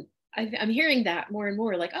 I'm hearing that more and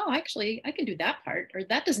more, like, oh, actually, I can do that part, or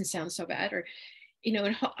that doesn't sound so bad, or, you know,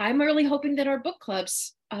 and I'm really hoping that our book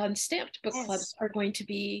clubs, stamped book clubs, are going to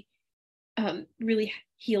be really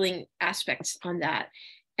healing aspects on that.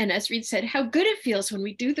 And as Reed said, how good it feels when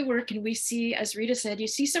we do the work and we see, as Rita said, you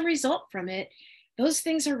see some result from it. Those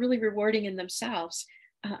things are really rewarding in themselves.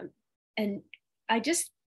 And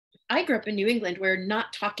I grew up in New England, where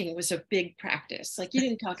not talking was a big practice. Like, you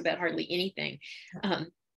didn't talk about hardly anything.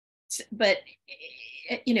 But,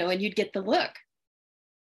 you know, and you'd get the look.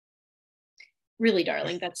 Really,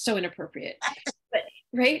 darling, that's so inappropriate. But,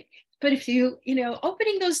 right? But if you know,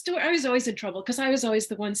 opening those doors, I was always in trouble because I was always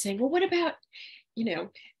the one saying, well, what about, you know,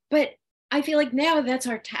 but I feel like now that's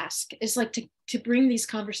our task, is like to bring these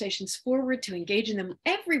conversations forward, to engage in them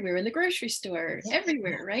everywhere, in the grocery store,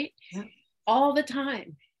 everywhere, right? Yeah. All the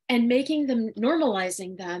time. And making them,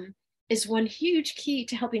 normalizing them, is one huge key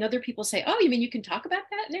to helping other people say, oh, you mean you can talk about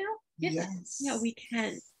that now? Yeah, yes. Yeah, we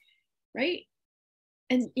can, right?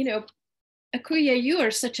 And, you know, Akuyea, you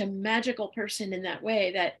are such a magical person in that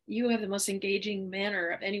way, that you have the most engaging manner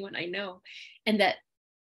of anyone I know. And that,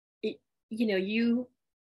 you know, you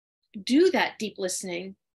do that deep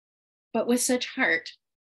listening, but with such heart.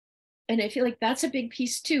 And I feel like that's a big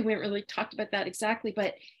piece too. We haven't really talked about that exactly,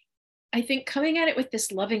 but I think coming at it with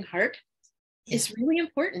this loving heart is really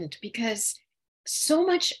important, because so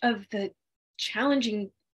much of the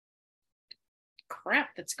challenging crap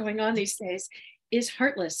that's going on these days is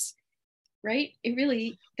heartless, right? It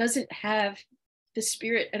really doesn't have the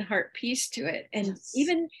spirit and heart piece to it. And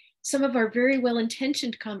even some of our very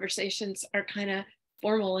well-intentioned conversations are kind of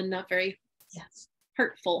formal and not very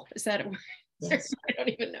hurtful. Is that a word? Yes. I don't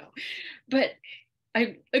even know. But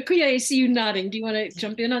Akuyea, I see you nodding. Do you want to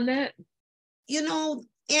jump in on that? You know,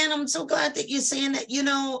 and I'm so glad that you're saying that. You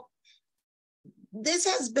know, this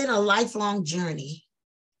has been a lifelong journey.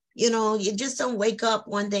 You know, you just don't wake up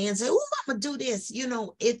one day and say, oh, I'm gonna do this. You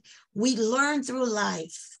know, we learn through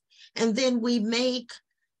life, and then we make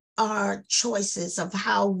our choices of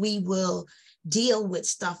how we will deal with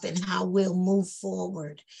stuff and how we'll move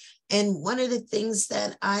forward. And one of the things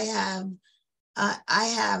that I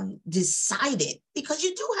have decided, because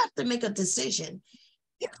you do have to make a decision.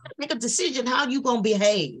 You have to make a decision how you're going to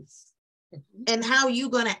behave and how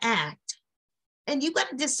you're going to act. And you got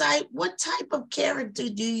to decide, what type of character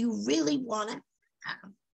do you really want to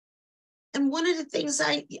have? And one of the things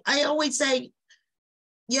I always say,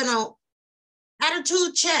 you know,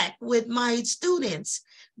 attitude check with my students,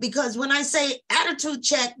 because when I say attitude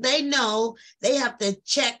check, they know they have to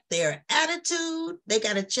check their attitude, they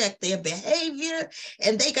got to check their behavior,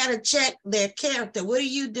 and they got to check their character. What are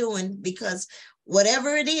you doing? Because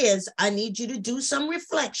whatever it is, I need you to do some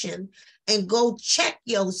reflection and go check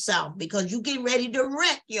yourself, because you get ready to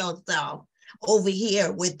wreck yourself over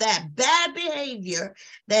here with that bad behavior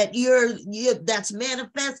that you're that's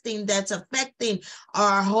manifesting, that's affecting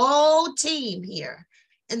our whole team here.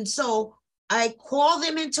 And so I call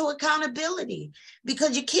them into accountability,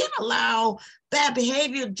 because you can't allow bad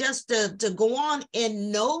behavior just to go on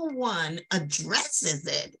and no one addresses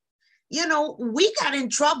it. You know, we got in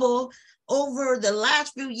trouble over the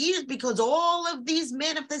last few years because all of these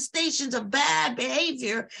manifestations of bad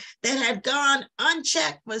behavior that had gone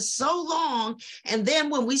unchecked for so long. And then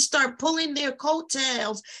when we start pulling their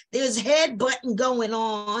coattails, there's headbutting going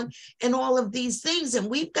on and all of these things. And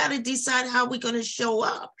we've got to decide how we're going to show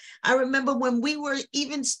up. I remember when we were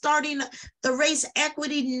even starting the Race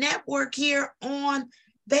Equity Network here on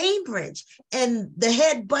Bainbridge, and the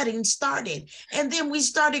headbutting started, and then we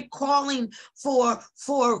started calling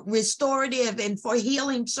for restorative and for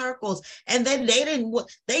healing circles, and then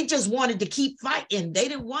they just wanted to keep fighting. They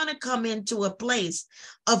didn't want to come into a place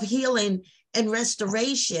of healing and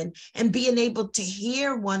restoration and being able to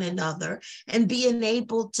hear one another and being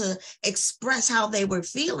able to express how they were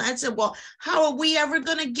feeling. I said, well, how are we ever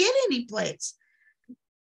going to get any place?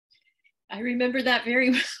 I remember that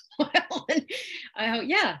very well. And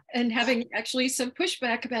yeah, and having actually some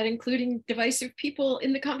pushback about including divisive people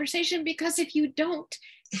in the conversation, because if you don't,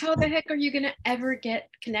 how the heck are you going to ever get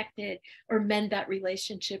connected or mend that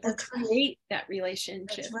relationship or create that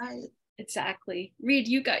relationship? That's right. Exactly. Reed,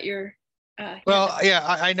 you got your well, yeah,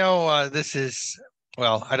 I know this is,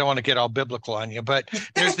 well, I don't want to get all biblical on you, but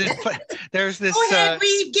there's this Go ahead,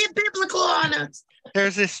 Reed, get biblical on us.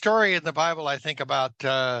 There's this story in the Bible, I think, about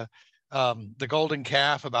the golden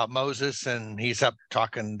calf, about Moses, and he's up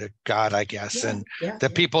talking to God, I guess, and the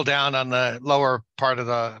people down on the lower part of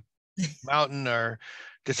the mountain are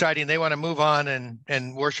deciding they want to move on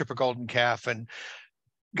and worship a golden calf, and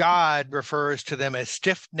God refers to them as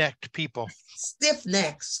stiff-necked people. Stiff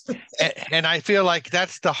necks. and I feel like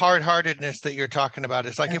that's the hard-heartedness that you're talking about.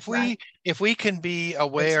 It's like if we can be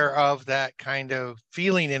aware of that kind of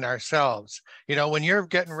feeling in ourselves, you know, when you're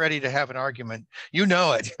getting ready to have an argument, you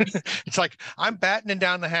know it. It's like, I'm battening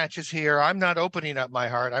down the hatches here. I'm not opening up my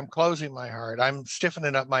heart. I'm closing my heart. I'm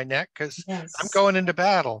stiffening up my neck because I'm going into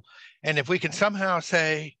battle. And if we can somehow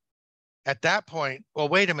say at that point, well,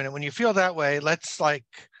 wait a minute, when you feel that way, let's like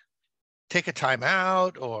take a time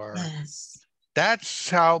out, or that's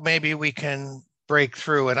how maybe we can break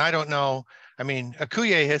through. And I don't know, I mean,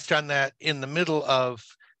 Akuyea has done that in the middle of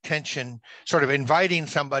tension, sort of inviting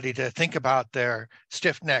somebody to think about their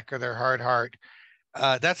stiff neck or their hard heart.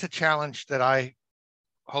 That's a challenge that I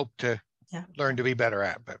hope to learn to be better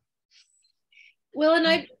at. But well,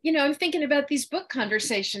 and I'm thinking about these book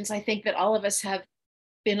conversations. I think that all of us have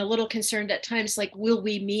been a little concerned at times, like, will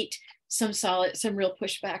we meet some real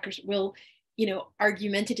pushback, or will,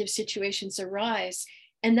 argumentative situations arise?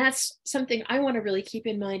 And that's something I want to really keep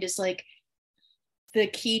in mind, is like the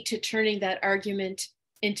key to turning that argument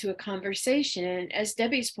into a conversation. And as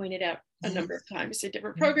Debbie's pointed out a number of times in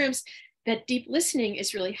different programs, that deep listening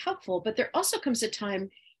is really helpful. But there also comes a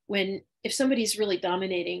time when if somebody's really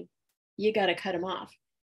dominating, you got to cut them off.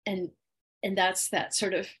 And that's that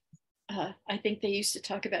sort of, I think they used to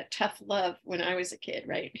talk about tough love when I was a kid,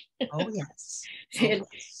 right? Oh, yes. And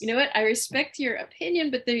you know what? I respect your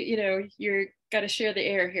opinion, but you're got to share the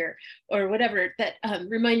air here, or whatever. That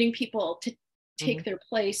reminding people to take their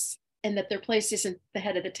place, and that their place isn't the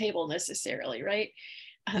head of the table necessarily, right?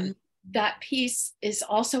 That piece is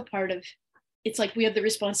also part of. It's like we have the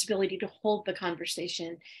responsibility to hold the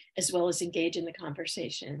conversation as well as engage in the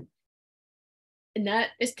conversation, and that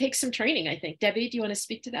takes some training, I think. Debbie, do you want to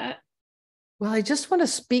speak to that? Well, I just want to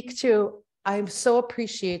speak to, I so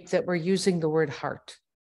appreciate that we're using the word heart.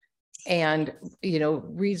 And,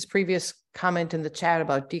 Reed's previous comment in the chat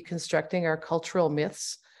about deconstructing our cultural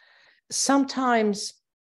myths. Sometimes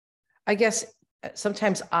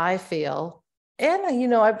I feel,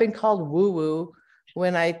 and, I've been called woo-woo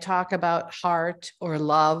when I talk about heart or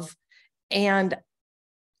love. And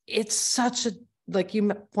it's such a, like you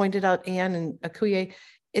pointed out, Anne and Akuyea,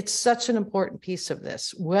 it's such an important piece of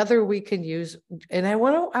this, whether we can use, and I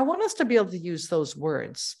want us to be able to use those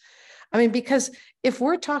words. I mean, because if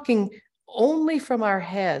we're talking only from our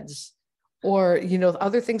heads, or,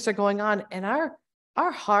 other things are going on, and our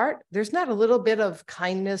heart, there's not a little bit of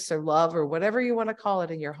kindness or love or whatever you want to call it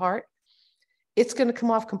in your heart, it's going to come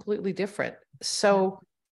off completely different. So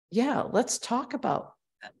yeah, let's talk about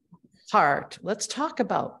heart. Let's talk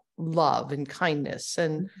about love and kindness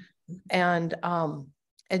and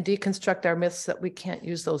deconstruct our myths that we can't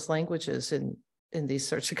use those languages in these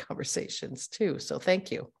sorts of conversations too. So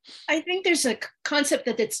thank you. I think there's a concept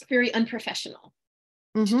that it's very unprofessional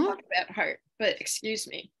to talk about heart, but excuse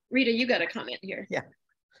me. Rita, you got a comment here. Yeah.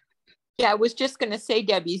 Yeah, I was just going to say,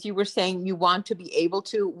 Debbie, as you were saying, you want to be able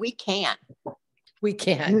to, we can. We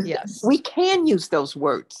can, yes. We can use those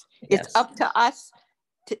words. Yes. It's up to us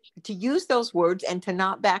to use those words and to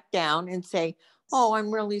not back down and say, oh,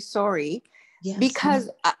 I'm really sorry. Yes.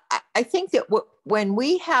 Because I think that when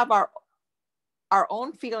we have our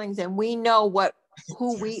own feelings and we know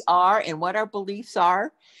who we are and what our beliefs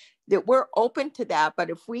are, that we're open to that.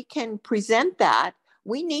 But if we can present that,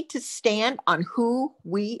 we need to stand on who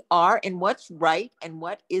we are and what's right and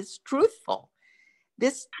what is truthful.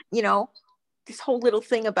 This, this whole little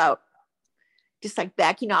thing about just like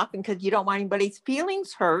backing off and because you don't want anybody's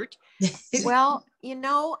feelings hurt. Well,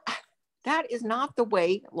 that is not the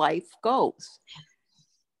way life goes.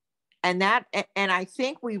 And I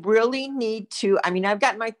think we really need to, I've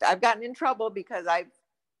gotten in trouble because I've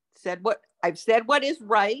said what is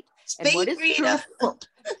right and what is truthful.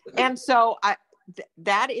 And so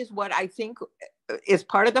that is what I think is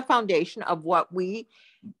part of the foundation of what we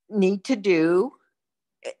need to do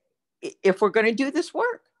if we're going to do this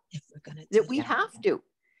work. If we're going to that we have to.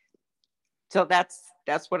 So that's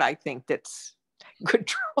what I think that's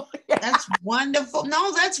good. That's wonderful.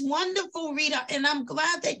 No, that's wonderful, Rita. And I'm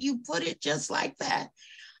glad that you put it just like that.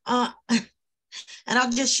 And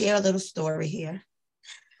I'll just share a little story here.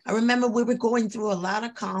 I remember we were going through a lot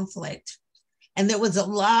of conflict and there was a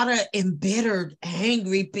lot of embittered,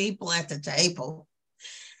 angry people at the table.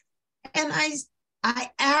 And I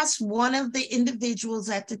asked one of the individuals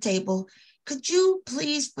at the table, could you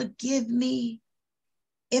please forgive me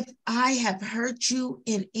if I have hurt you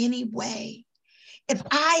in any way? If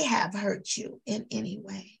I have hurt you in any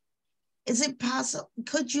way, is it possible?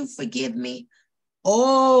 Could you forgive me?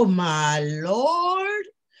 Oh my Lord.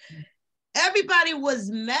 Everybody was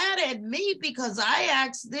mad at me because I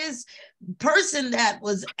asked this person that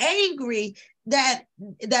was angry, that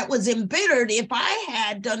was embittered, if I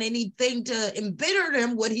had done anything to embitter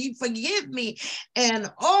them, would he forgive me? And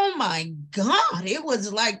oh my God, it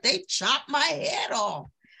was like they chopped my head off.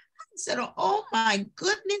 I said, oh my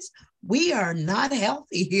goodness, we are not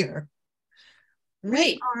healthy here.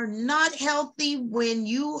 Right. We are not healthy when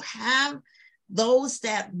you have those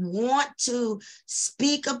that want to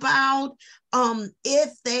speak about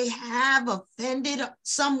if they have offended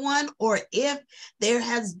someone, or if there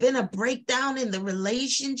has been a breakdown in the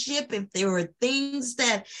relationship, if there are things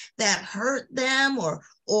that hurt them, or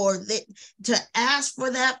to ask for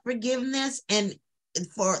that forgiveness, and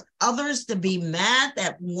for others to be mad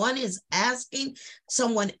that one is asking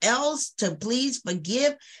someone else to please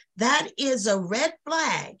forgive, that is a red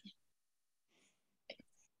flag.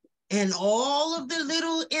 And all of the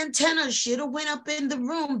little antennas should have went up in the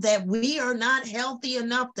room that we are not healthy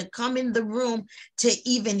enough to come in the room to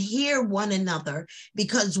even hear one another,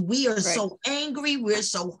 because we are so angry, we're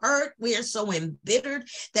so hurt, we're so embittered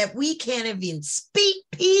that we can't even speak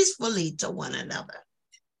peacefully to one another.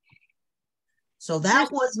 So that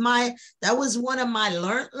was one of my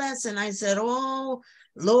learned lessons. I said, oh,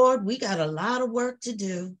 Lord, we got a lot of work to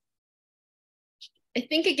do. I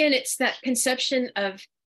think, again, it's that conception of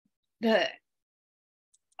the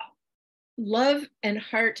love and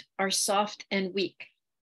heart are soft and weak.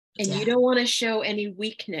 And you don't want to show any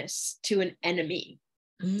weakness to an enemy.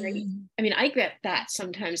 Right? I get that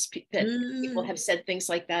sometimes that people have said things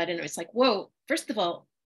like that. And it's like, whoa, first of all,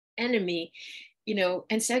 enemy,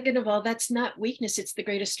 and second of all, that's not weakness. It's the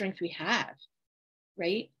greatest strength we have.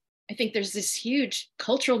 Right? I think there's this huge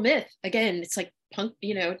cultural myth. Again, it's like punk,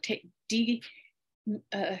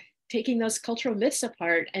 taking those cultural myths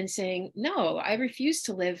apart and saying, no, I refuse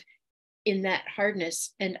to live in that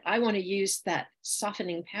hardness. And I want to use that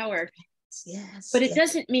softening power. Yes. But it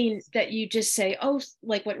doesn't mean that you just say, oh,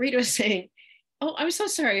 like what Rita was saying, oh, I'm so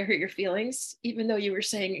sorry I hurt your feelings, even though you were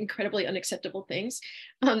saying incredibly unacceptable things.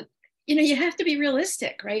 You have to be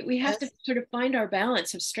realistic, right? We have to sort of find our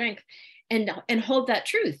balance of strength and hold that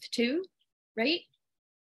truth too, right?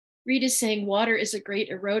 Rita's saying water is a great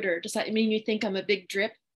eroder. Does that mean you think I'm a big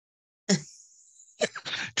drip?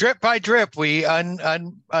 Drip by drip, we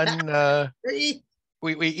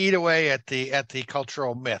we eat away at the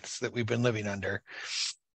cultural myths that we've been living under.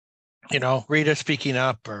 Rita speaking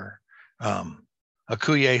up, or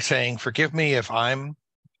Akuyea saying, "Forgive me if I'm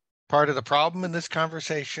part of the problem in this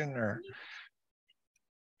conversation," or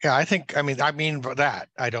Yeah, I mean for that.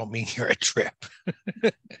 I don't mean your trip.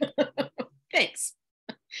 Thanks.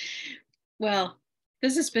 Well,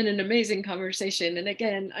 this has been an amazing conversation. And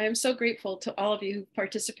again, I am so grateful to all of you who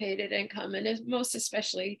participated and come, and most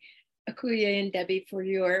especially Akuyea and Debbie for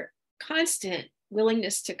your constant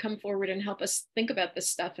willingness to come forward and help us think about this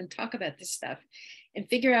stuff and talk about this stuff and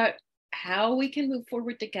figure out how we can move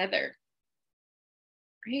forward together.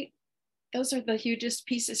 Right? Those are the hugest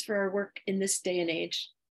pieces for our work in this day and age.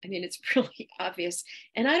 I mean, it's really obvious.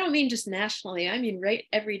 And I don't mean just nationally, I mean right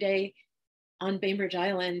every day on Bainbridge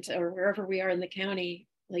Island or wherever we are in the county.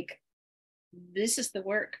 Like, this is the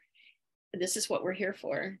work. This is what we're here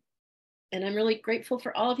for. And I'm really grateful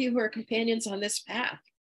for all of you who are companions on this path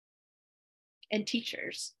and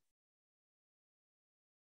teachers.